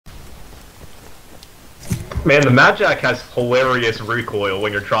Man, the Mad Jack has hilarious recoil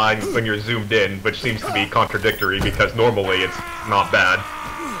when you're zoomed in, which seems to be contradictory because normally it's not bad.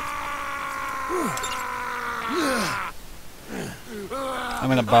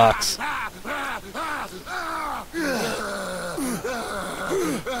 I'm in a box.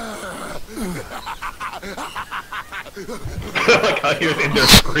 Like how he was in there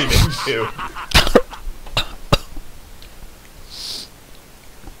screaming too.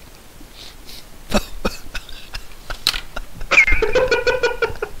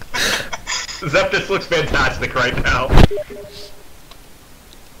 Zephyrus looks fantastic right now.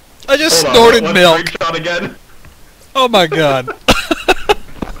 I just Hold snorted on, milk. Screenshot again. Oh my god.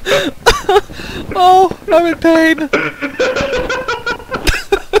 Oh, I'm in pain.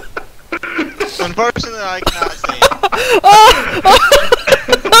 Unfortunately, I cannot see.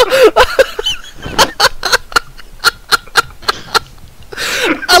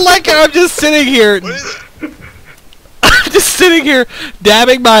 I like how I'm just sitting here. What is it? I'm just sitting here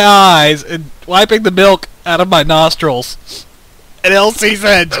dabbing my eyes and wiping the milk out of my nostrils. And LC's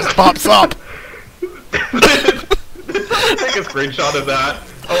head just pops up. Take a screenshot of that.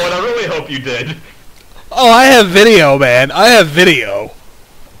 Oh, and I really hope you did. Oh, I have video, man. I have video.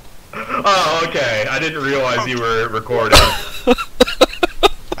 Oh, okay. I didn't realize you were recording.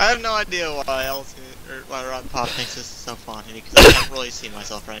 I have no idea why why Ron Pop thinks this is so funny, because I can't really see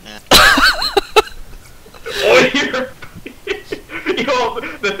myself right now. Oh, you know,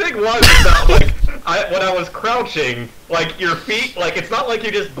 the thing was that, like, when I was crouching, like, your feet, like, it's not like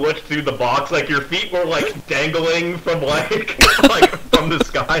you just glitched through the box, like, your feet were, like, dangling from, like, from the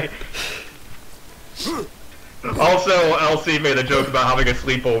sky. Also, LC made a joke about having a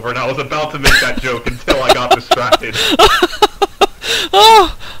sleepover, and I was about to make that joke until I got distracted.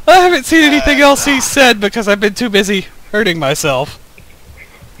 Oh, I haven't seen anything else he said because I've been too busy hurting myself.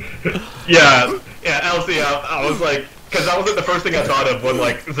 Yeah, LC, I was like, because that wasn't the first thing I thought of when,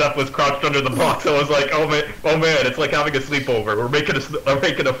 like, Zeph was crouched under the box. I was like, oh man, it's like having a sleepover. We're making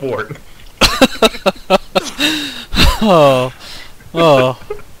a fort. Oh, oh.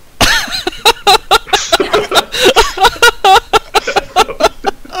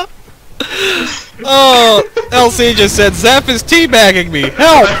 Oh, LC just said Zeph is teabagging me.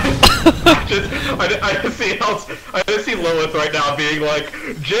 Help! I just see Lilith right now being like,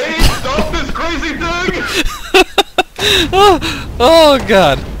 Jade, stop this crazy thing! Oh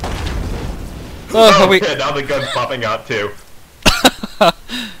god. Oh, okay, now the gun's popping out too.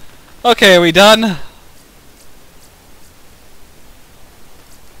 Okay, are we done?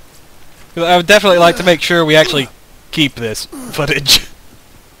 I would definitely like to make sure we actually keep this footage.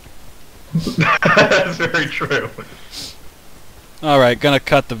 That's very true. Alright, gonna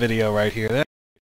cut the video right here.